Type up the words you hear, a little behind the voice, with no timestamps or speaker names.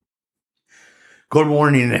Good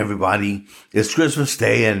morning, everybody. It's Christmas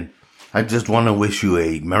Day, and I just want to wish you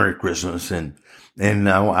a Merry Christmas, and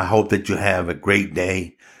I hope that you have a great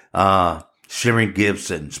day, sharing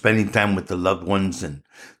gifts and spending time with the loved ones, and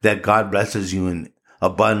that God blesses you in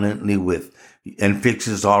abundantly with and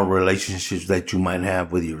fixes all relationships that you might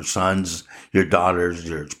have with your sons, your daughters,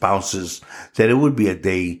 your spouses. That it would be a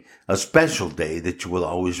day, a special day that you will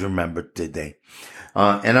always remember today.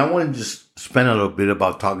 And I want to just spend a little bit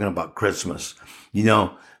about talking about Christmas. You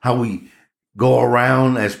know, how we go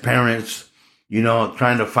around as parents,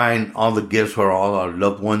 trying to find all the gifts for all our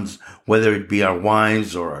loved ones, whether it be our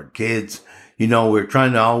wives or our kids. We're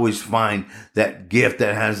trying to always find that gift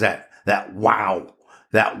that has that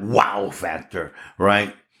wow factor,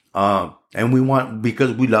 right? And we want,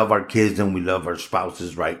 because we love our kids and we love our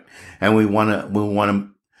spouses, right? And we want to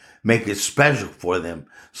make it special for them.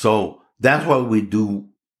 So that's why we do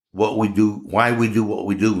what we do, why we do what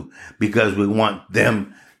we do, because we want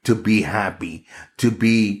them to be happy, to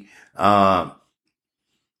be,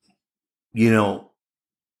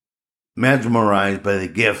 mesmerized by the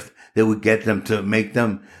gift that we get them, to make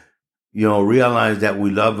them, realize that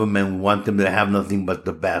we love them and we want them to have nothing but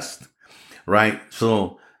the best, right?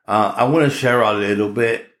 So, I want to share a little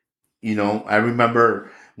bit. I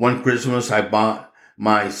remember one Christmas I bought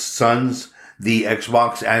my sons the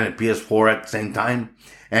Xbox and a PS4 at the same time.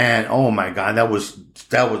 And oh my God, that was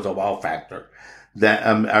a wow factor. That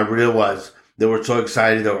I really was. They were so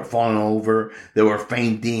excited. They were falling over. They were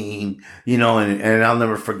fainting. And I'll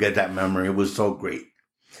never forget that memory. It was so great.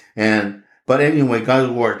 But anyway,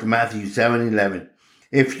 God's word, Matthew 7:11.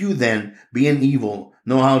 If you then, being evil,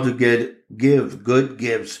 know how to give good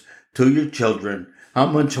gifts to your children, how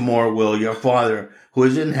much more will your Father who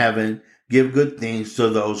is in heaven give good things to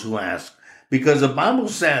those who ask? Because the Bible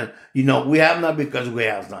says, we have not because we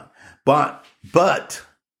have not. But,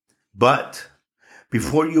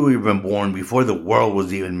 before you were even born, before the world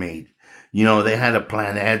was even made, they had a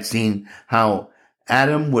plan. They had seen how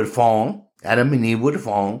Adam and Eve would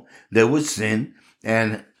fall, they would sin,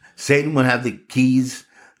 and Satan would have the keys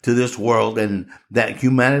to this world, and that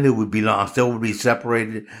humanity would be lost. They would be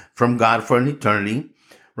separated from God for an eternity,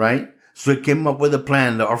 right? So he came up with a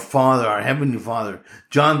plan, our Father, our Heavenly Father,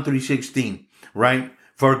 John 3:16, right?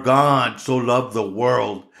 For God so loved the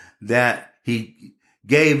world that he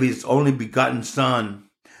gave his only begotten Son,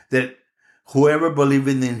 that whoever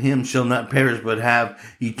believeth in him shall not perish but have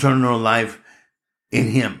eternal life in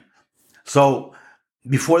him. So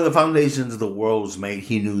before the foundations of the world was made,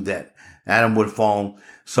 he knew that Adam would fall.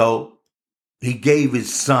 So he gave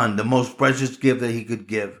his Son, the most precious gift that he could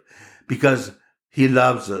give, because he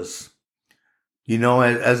loves us.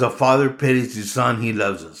 As a father pities his son, he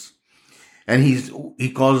loves us. And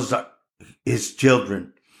he calls us his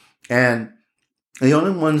children. And the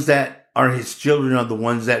only ones that are his children are the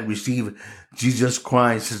ones that receive Jesus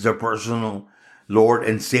Christ as their personal Lord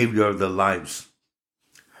and Savior of their lives.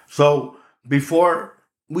 So before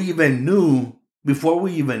we even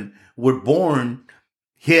were born,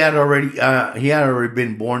 he had already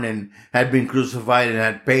been born and had been crucified and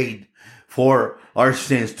had paid for our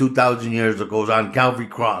sins 2,000 years ago on Calvary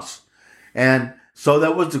cross. And so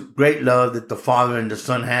that was the great love that the Father and the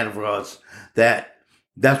Son had for us.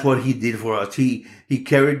 That's what he did for us. He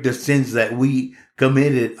carried the sins that we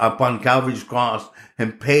committed upon Calvary's cross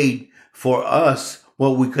and paid for us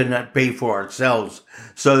what we could not pay for ourselves.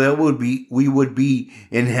 So that we would be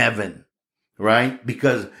in heaven, right?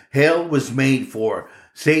 Because hell was made for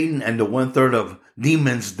Satan and the 1/3 of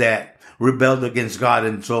demons that rebelled against God.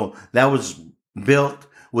 And so that was built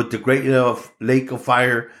with the great lake of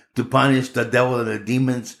fire to punish the devil and the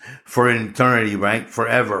demons for an eternity, right?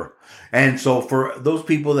 Forever. And so for those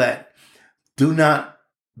people that do not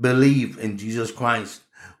believe in Jesus Christ,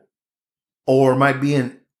 or might be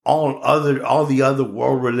in all the other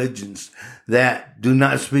world religions that do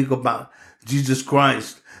not speak about Jesus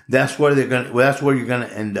Christ, that's where you're going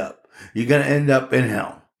to end up. You're going to end up in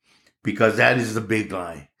hell, because that is the big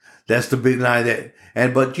lie. That's the big lie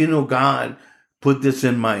but God put this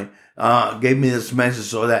in gave me this message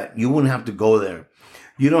so that you wouldn't have to go there.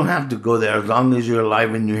 You don't have to go there as long as you're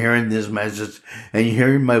alive and you're hearing this message and you're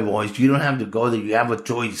hearing my voice. You don't have to go there. You have a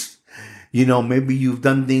choice. Maybe you've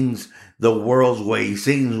done things the world's way,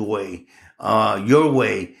 Satan's way, your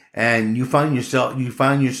way, and you find yourself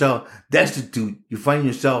destitute. You find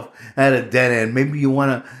yourself at a dead end. Maybe you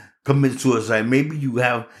want to commit suicide. Maybe you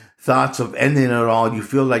have thoughts of ending it all. You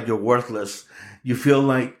feel like you're worthless. You feel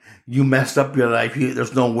like you messed up your life.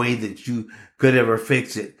 There's no way that you could ever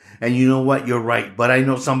fix it. And you know what? You're right. But I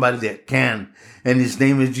know somebody that can. And his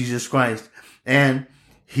name is Jesus Christ. And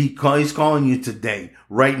He's calling you today,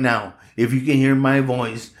 right now. If you can hear my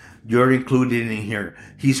voice, you're included in here.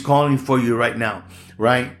 He's calling for you right now,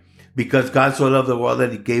 right? Because God so loved the world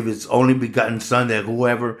that he gave his only begotten Son, that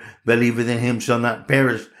whoever believeth in him shall not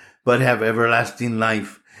perish, but have everlasting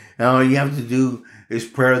life. And all you have to do is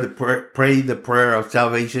pray the prayer of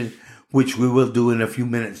salvation, which we will do in a few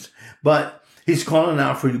minutes. But he's calling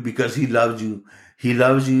out for you because he loves you. He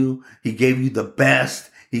loves you. He gave you the best.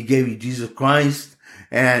 He gave you Jesus Christ.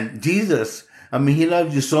 And Jesus, he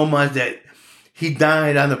loved you so much that he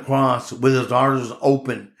died on the cross with his arms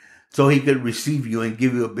open so he could receive you and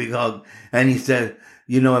give you a big hug. And he said,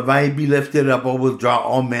 if I be lifted up, I will draw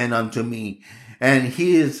all men unto me. And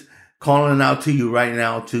he is calling out to you right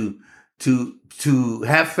now to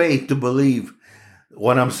have faith, to believe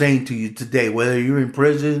what I'm saying to you today. Whether you're in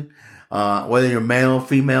prison, whether you're male,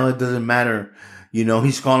 female, it doesn't matter.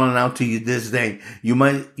 He's calling out to you this day. You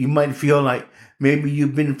might feel like maybe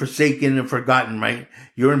you've been forsaken and forgotten, right?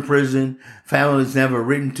 You're in prison. Family's never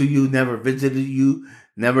written to you, never visited you,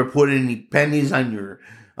 never put any pennies on your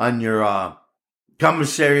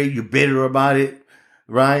commissary. You're bitter about it,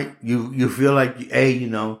 right? You feel like, hey,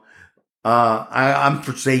 I'm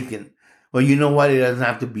forsaken. Well, you know what? It doesn't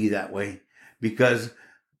have to be that way, because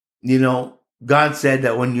God said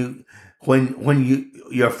that when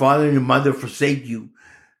your father and your mother forsake you,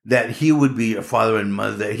 that he would be your father and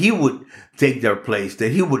mother, that he would take their place,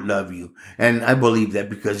 that he would love you. And I believe that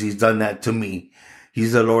because he's done that to me.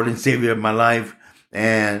 He's the Lord and Savior of my life,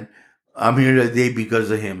 and I'm here today because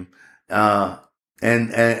of him. And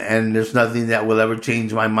there's nothing that will ever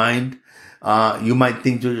change my mind. You might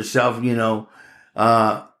think to yourself,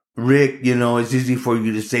 Rick, it's easy for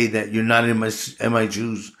you to say that you're not in my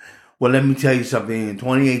shoes. Well, let me tell you something. In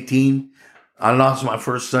 2018, I lost my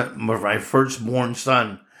firstborn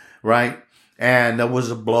son, right? And that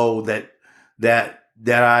was a blow that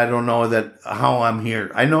I don't know how I'm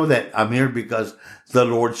here. I know that I'm here because the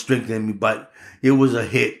Lord strengthened me, but it was a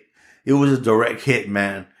hit. It was a direct hit,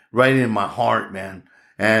 man, right in my heart, man.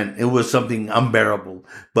 And it was something unbearable.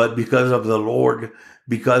 But because of the Lord,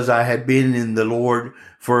 because I had been in the Lord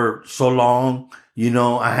for so long,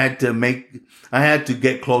 I had to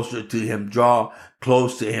get closer to him, draw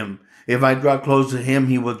close to him. If I draw close to him,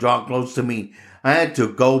 he will draw close to me. I had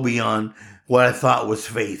to go beyond what I thought was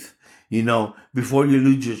faith. Before you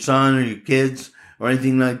lose your son or your kids or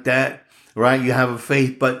anything like that, right? You have a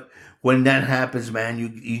faith, but when that happens, man,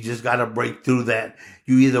 you just got to break through that.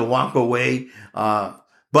 You either walk away,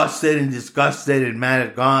 busted and disgusted and mad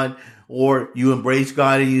at God, or you embrace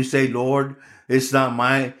God and you say, Lord, it's not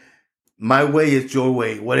my way, it's your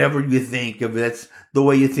way. Whatever you think, if that's the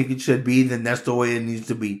way you think it should be, then that's the way it needs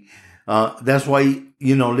to be. That's why,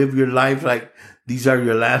 live your life like these are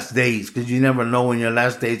your last days, because you never know when your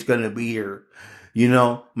last day is going to be here.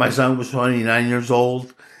 My son was 29 years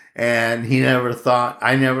old, and I never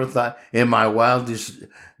thought in my wildest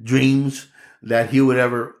dreams that he would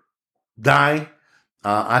ever die.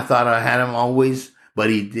 I thought I had him always, but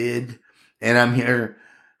he did. And I'm here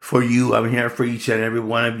for you. I'm here for each and every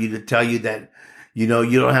one of you to tell you that, you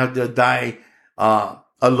don't have to die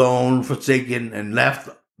alone, forsaken, and left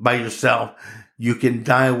by yourself. You can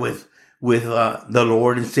die with the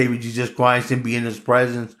Lord and Savior Jesus Christ and be in his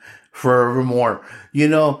presence forevermore.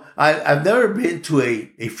 I've never been to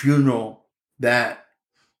a funeral that,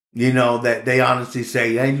 that they honestly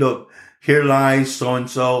say, hey, look, here lies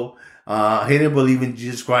so-and-so. He didn't believe in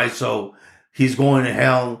Jesus Christ, so he's going to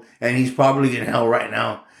hell, and he's probably in hell right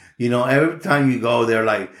now. Every time you go, they're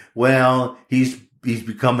like, well, he's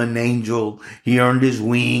become an angel. He earned his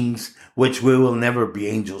wings, which we will never be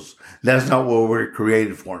angels. That's not what we're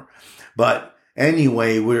created for. But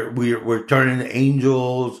anyway, we're turning to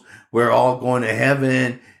angels. We're all going to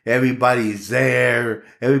heaven. Everybody's there.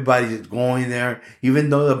 Everybody's going there. Even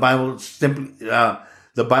though the Bible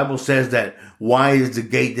says that wide is the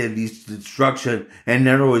gate that leads to destruction, and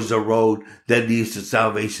narrow is the road that leads to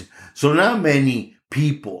salvation. So not many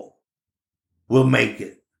people will make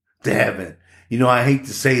it to heaven. I hate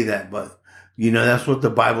to say that, but that's what the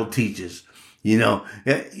Bible teaches.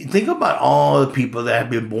 Think about all the people that have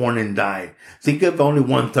been born and died. Think if only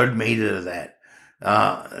 1/3 made it of that.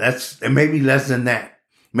 That's maybe less than that,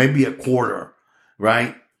 maybe a quarter,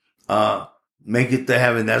 right? Make it to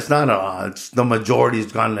heaven. That's not a lot. It's the majority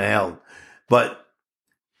has gone to hell. But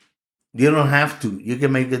you don't have to. You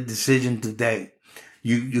can make a decision today.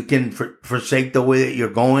 You can forsake the way that you're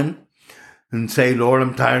going and say, Lord,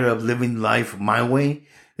 I'm tired of living life my way.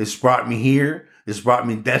 It's brought me here. It's brought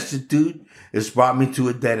me destitute. It's brought me to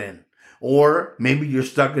a dead end. Or maybe you're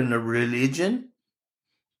stuck in a religion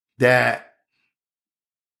that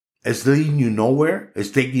it's leading you nowhere.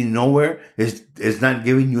 It's taking you nowhere. It's not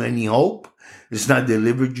giving you any hope. It's not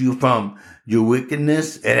delivered you from your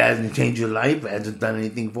wickedness. It hasn't changed your life. It hasn't done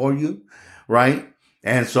anything for you, right?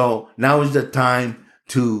 And so now is the time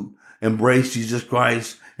to embrace Jesus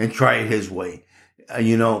Christ and try it his way.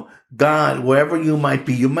 God, wherever you might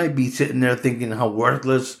be sitting there thinking how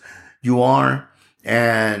worthless you are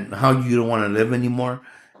and how you don't want to live anymore.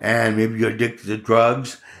 And maybe you're addicted to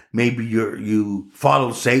drugs. Maybe you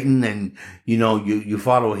follow Satan and, you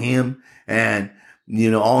follow him and,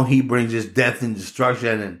 all he brings is death and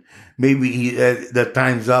destruction. And maybe the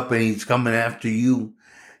time's up and he's coming after you,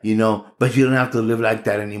 but you don't have to live like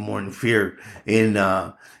that anymore in fear, in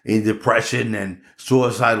depression and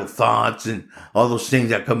suicidal thoughts and all those things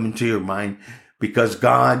that come into your mind, because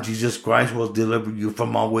God, Jesus Christ, will deliver you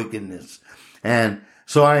from all wickedness. And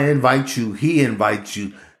so he invites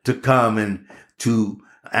you to come and to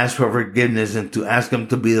ask for forgiveness and to ask him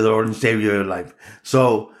to be the Lord and Savior of your life.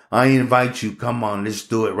 So I invite you, come on, let's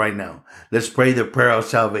do it right now. Let's pray the prayer of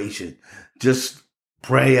salvation. Just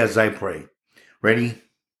pray as I pray. Ready?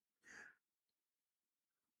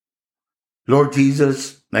 Lord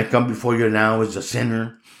Jesus, I come before you now as a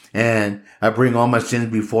sinner, and I bring all my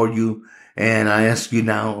sins before you, and I ask you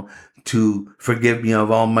now to forgive me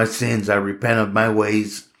of all my sins. I repent of my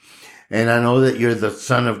ways, and I know that you're the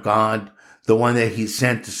Son of God, the one that he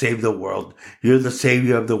sent to save the world. You're the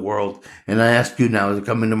Savior of the world, and I ask you now to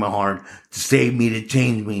come into my heart, to save me, to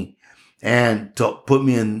change me, and to put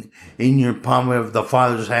me in your palm of the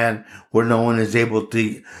Father's hand, where no one is able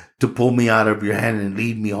to pull me out of your hand and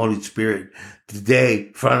lead me, Holy Spirit,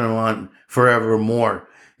 today, from on, forevermore,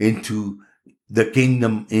 into the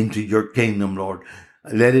kingdom, into your kingdom, Lord.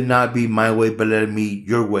 Let it not be my way, but let it be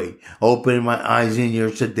your way. Open my eyes and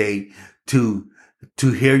ears today to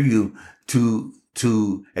hear you,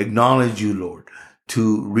 to acknowledge you, Lord,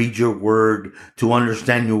 to read your word, to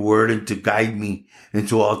understand your word, and to guide me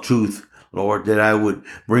into all truth, Lord, that I would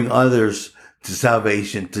bring others to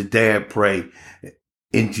salvation. Today I pray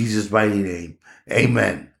in Jesus' mighty name.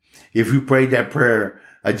 Amen. If you prayed that prayer,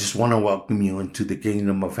 I just want to welcome you into the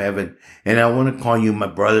kingdom of heaven. And I want to call you my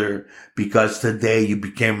brother, because today you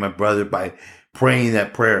became my brother by praying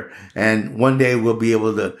that prayer. And one day we'll be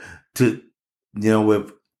able to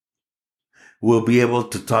we'll be able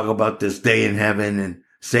to talk about this day in heaven and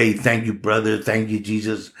say, thank you, brother. Thank you,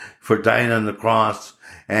 Jesus, for dying on the cross.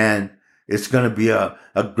 And it's going to be a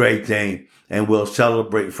great day. And we'll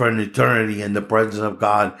celebrate for an eternity in the presence of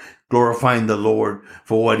God, glorifying the Lord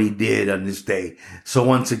for what he did on this day. So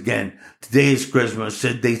once again, today is Christmas.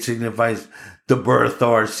 Today signifies the birth of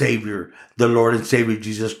our Savior, the Lord and Savior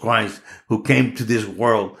Jesus Christ, who came to this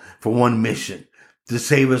world for one mission, to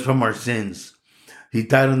save us from our sins. He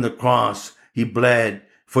died on the cross. He bled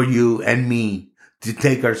for you and me to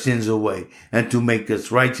take our sins away and to make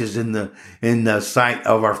us righteous in the sight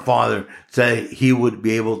of our Father, so that he would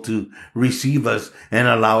be able to receive us and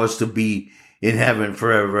allow us to be in heaven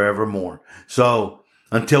forever, evermore. So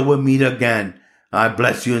until we meet again, I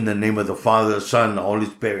bless you in the name of the Father, the Son, and the Holy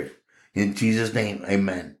Spirit. In Jesus' name,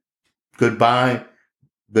 amen. Goodbye.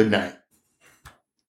 Good night.